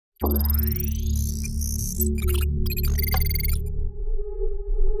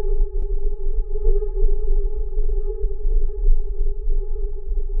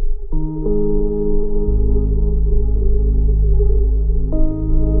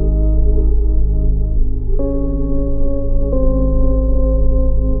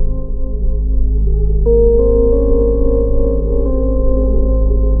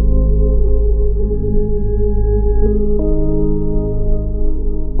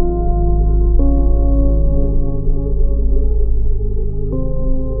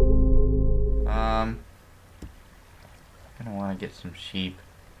Get some sheep.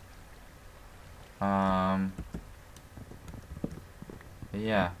 Yeah.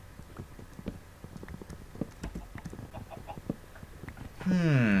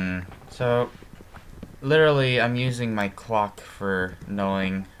 So, literally, I'm using my clock for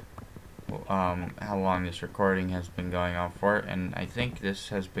knowing how long this recording has been going on for, and I think this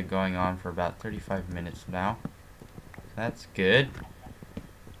has been going on for about 35 minutes now. That's good.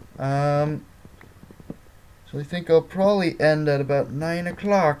 So I think I'll probably end at about 9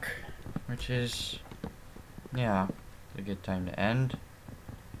 o'clock, which is, yeah, a good time to end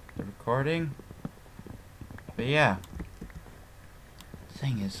the recording. But yeah, the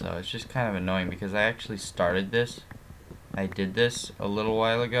thing is though, it's just kind of annoying because I actually started this. I did this a little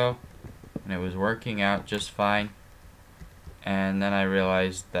while ago, and it was working out just fine. And then I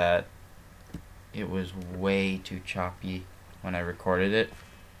realized that it was way too choppy when I recorded it,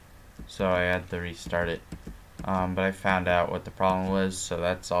 so I had to restart it. But I found out what the problem was, so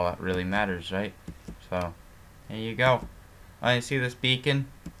that's all that really matters, right? So, there you go. Oh, you see this beacon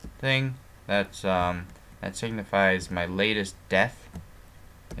thing? That's, that signifies my latest death.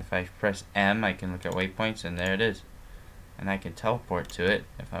 If I press M, I can look at waypoints, and there it is. And I can teleport to it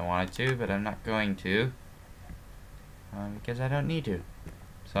if I wanted to, but I'm not going to. Because I don't need to.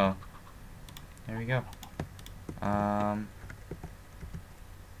 So, there we go. I'm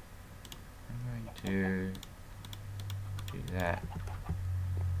going to do that.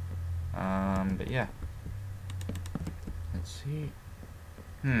 But yeah. Let's see.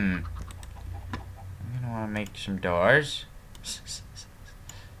 I'm gonna want to make some doors.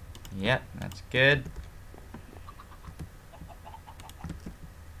 Yep, that's good.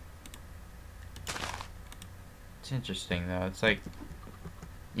 It's interesting though. It's like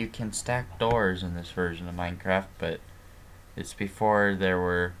you can stack doors in this version of Minecraft, but it's before there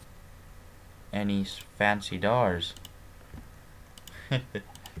were any fancy doors.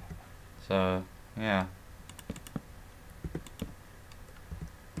 So, yeah.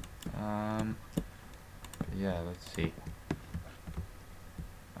 Yeah, let's see.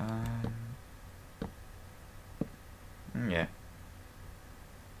 Yeah.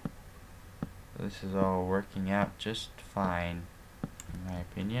 This is all working out just fine, in my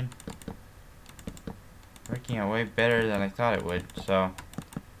opinion. Working out way better than I thought it would, so.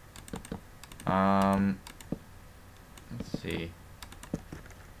 Let's see.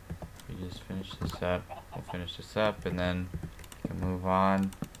 We just finish this up. We'll finish this up, and then we can move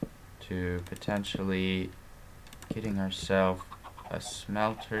on to potentially getting ourselves a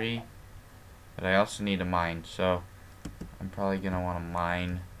smeltery. But I also need a mine, so I'm probably gonna want to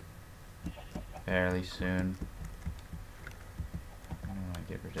mine fairly soon. I want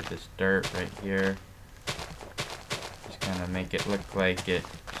to get rid of this dirt right here. Just kind of make it look like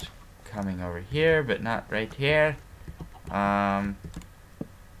it's coming over here, but not right here. And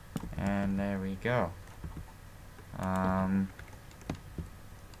there we go.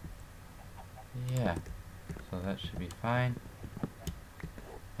 Yeah, so that should be fine.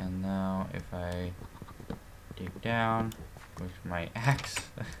 And now if I dig down with my axe,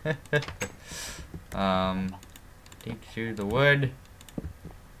 dig through the wood,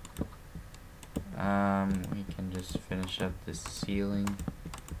 we can just finish up this ceiling.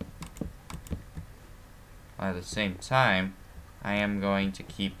 At the same time, I am going to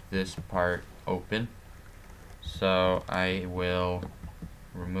keep this part open, so I will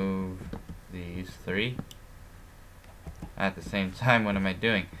remove these three. At the same time, what am I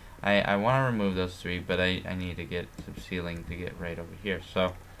doing? I want to remove those three, but I need to get some ceiling to get right over here.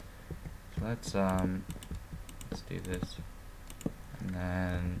 So let's do this, and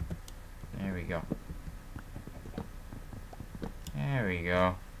then there we go. There we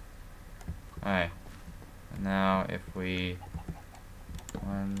go. Alright. And now if we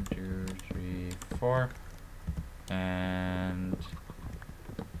 1, 2, 3, 4, and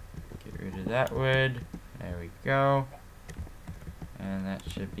get rid of that wood. There we go. And that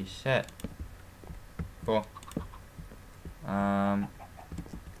should be set. Cool.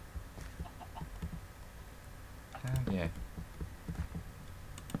 Okay.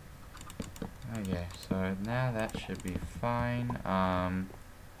 Okay, so now that should be fine.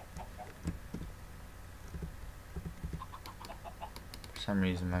 For some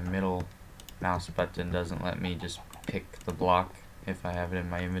reason my middle mouse button doesn't let me just pick the block if I have it in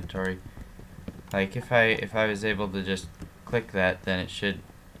my inventory. Like if I was able to just click that, then it should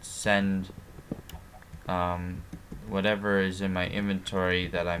send whatever is in my inventory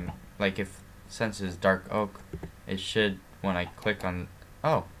that I'm like, if since it's dark oak, it should, when I click on,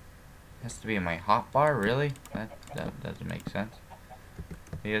 oh, it has to be in my hotbar, really? That doesn't make sense.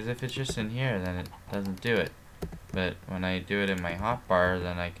 Because if it's just in here, then it doesn't do it. But when I do it in my hotbar,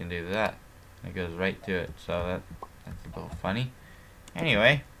 then I can do that. It goes right to it. So that's a little funny.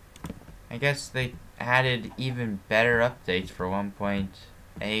 Anyway, I guess they added even better updates for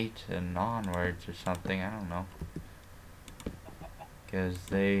 1.8 and onwards or something. I don't know. Because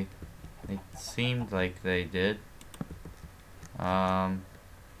they seemed like they did.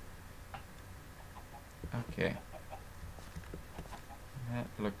 Okay. That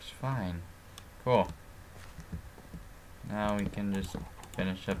looks fine. Cool. Now we can just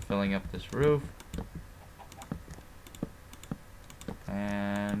finish up filling up this roof.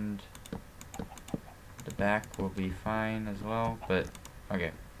 And the back will be fine as well, but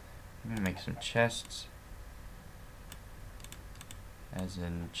okay. I'm gonna make some chests. As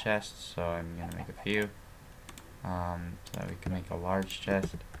in chests, so I'm gonna make a few. So that we can make a large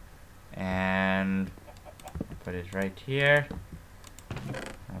chest. And I'll put it right here.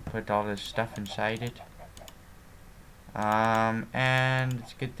 I'll put all this stuff inside it. And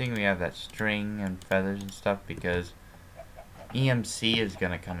it's a good thing we have that string and feathers and stuff, because EMC is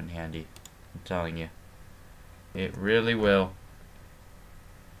gonna come in handy. I'm telling you. It really will.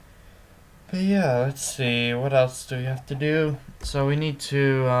 But yeah, let's see, what else do we have to do? So we need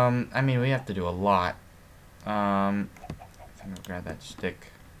to, I mean, we have to do a lot. I'm gonna grab that stick.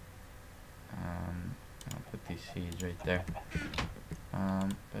 I'll put these seeds right there.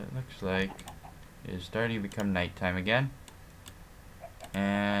 But it looks like it's starting to become nighttime again.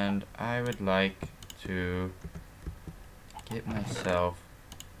 And I would like to get myself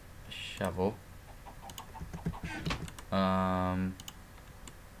a shovel.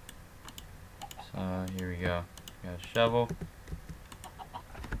 So here we go. Got a shovel.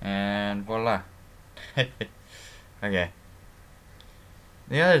 And voila. Okay.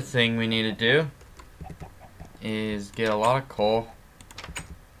 The other thing we need to do is get a lot of coal.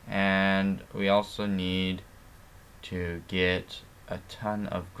 And we also need to get a ton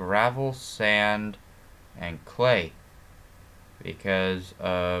of gravel, sand, and clay, because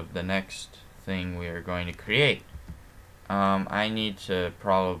of the next thing we are going to create. I need to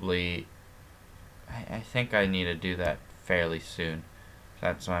probably, I think I need to do that fairly soon.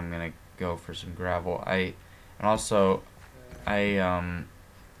 That's why I'm gonna go for some gravel. I'm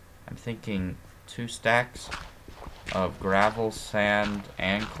thinking 2 stacks of gravel, sand,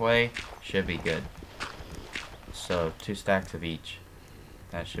 and clay should be good. So 2 stacks of each.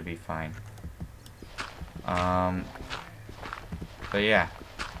 That should be fine. But yeah,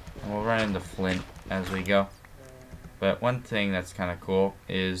 we'll run into flint as we go. But one thing that's kind of cool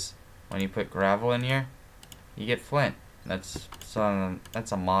is when you put gravel in here, you get flint. That's a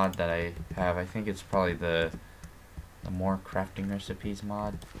mod that I have. I think it's probably the more crafting recipes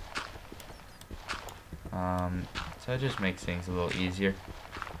mod. So it just makes things a little easier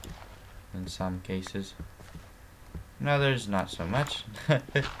in some cases. In others, not so much.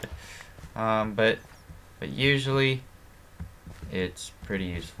 But usually it's pretty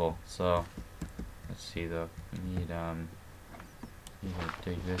useful. So let's see though. We need to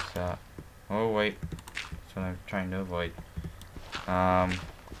dig this out. Oh wait, that's what I'm trying to avoid.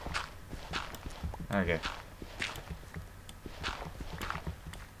 Okay.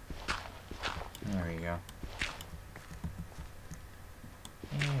 There we go.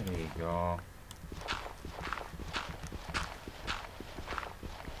 There we go.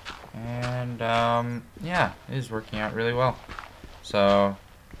 And yeah, it is working out really well. So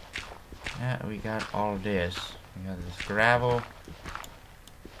yeah, we got all of this. We got this gravel.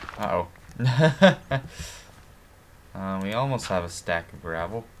 Uh-oh. We almost have a stack of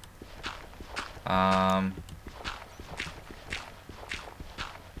gravel. Probably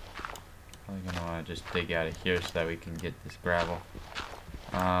gonna want to just dig out of here so that we can get this gravel.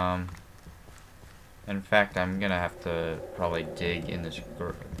 In fact, I'm gonna have to probably dig in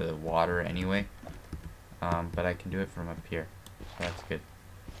the water anyway. But I can do it from up here, so that's good.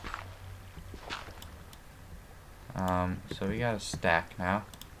 So we got a stack now.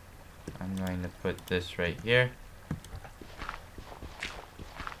 I'm going to put this right here.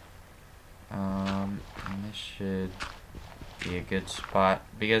 And this should be a good spot.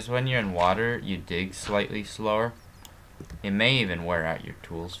 Because when you're in water, you dig slightly slower. It may even wear out your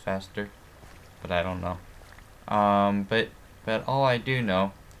tools faster. But I don't know. But all I do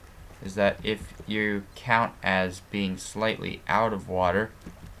know is that if you count as being slightly out of water,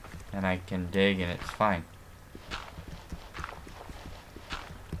 then I can dig and it's fine.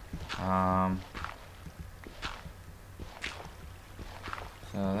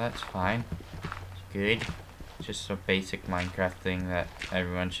 So that's fine. It's good. It's just a basic Minecraft thing that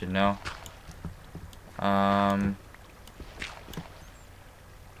everyone should know. But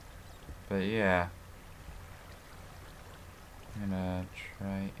yeah. I'm gonna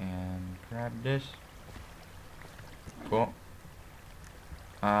try and grab this. Cool.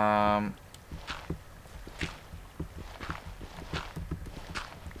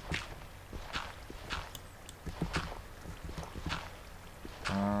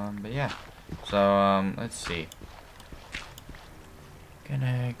 But yeah. So, let's see.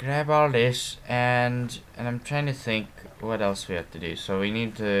 Gonna grab all this and I'm trying to think what else we have to do. So we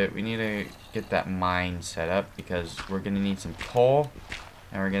need to get that mine set up because we're gonna need some coal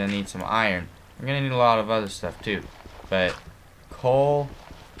and we're gonna need some iron. We're gonna need a lot of other stuff too, but coal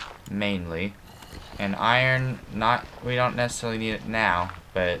mainly, and iron we don't necessarily need it now,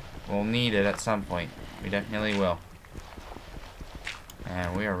 but we'll need it at some point. We definitely will.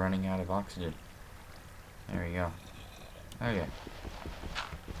 And we are running out of oxygen. There we go. Okay.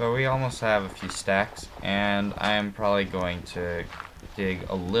 So we almost have a few stacks, and I am probably going to dig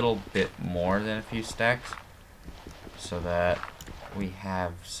a little bit more than a few stacks so that we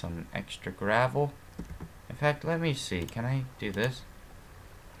have some extra gravel. In fact, let me see. Can I do this?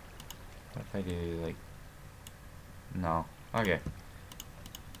 What if I do, like... No. Okay.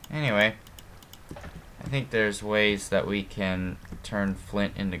 Anyway, I think there's ways that we can turn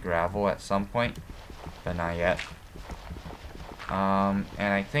flint into gravel at some point, but not yet. And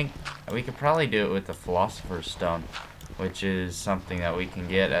I think we could probably do it with the Philosopher's Stone, which is something that we can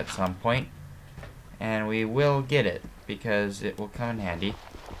get at some point. And we will get it, because it will come in handy.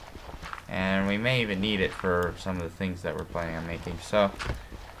 And we may even need it for some of the things that we're planning on making. So,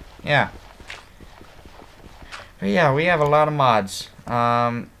 yeah. But yeah, we have a lot of mods.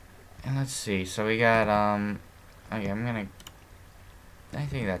 And let's see. So we got, okay, I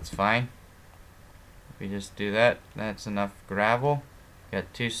think that's fine. We just do that. That's enough gravel.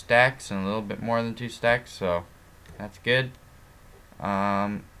 Got 2 stacks and a little bit more than 2 stacks, so that's good.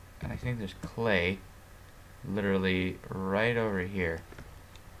 And I think there's clay literally right over here.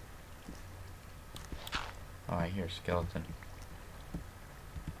 Oh, I hear a skeleton.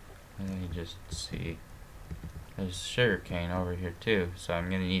 Let me just see. There's sugarcane over here too, so I'm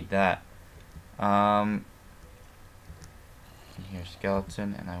gonna need that. I hear a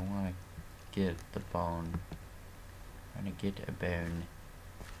skeleton, and I want to get the bone. I'm gonna get a bone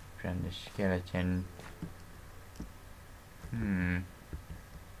from the skeleton.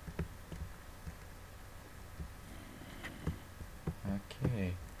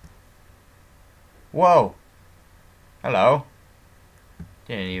 Okay. Whoa! Hello.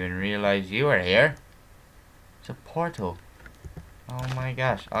 Didn't even realize you were here. It's a portal. Oh my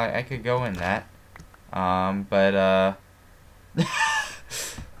gosh. I could go in that. But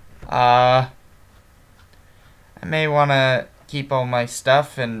I may want to keep all my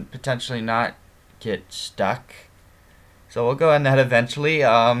stuff and potentially not get stuck. So we'll go in that eventually.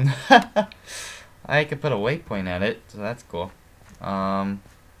 I could put a waypoint at it, so that's cool.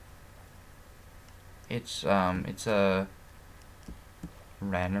 It's a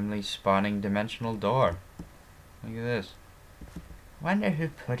randomly spawning dimensional door. Look at this. Wonder who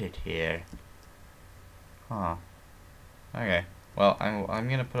put it here. Huh. Okay. Well, I'm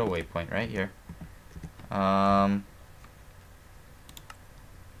gonna put a waypoint right here.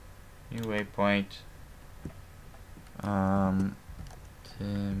 New waypoint.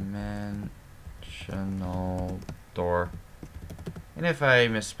 Dimensional door. And if I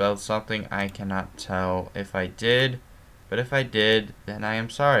misspelled something, I cannot tell if I did. But if I did, then I am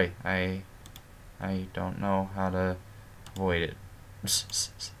sorry. I don't know how to avoid it.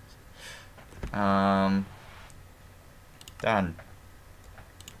 Done.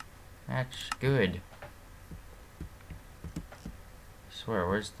 That's good. I swear,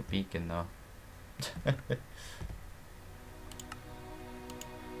 where's the beacon though? You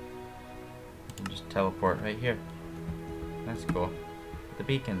can just teleport right here. That's cool. The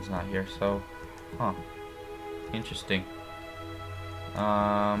beacon's not here, so... Huh. Interesting.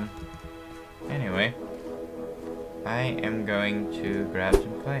 Anyway. I am going to grab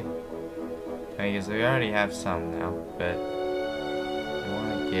some clay. Because we already have some now, but I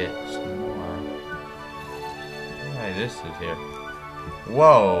want to get some more. What do I why this is here.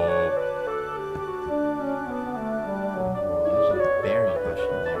 Whoa! Oh, there's a berry bush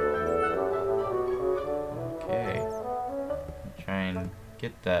in there. Okay. Try and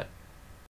get that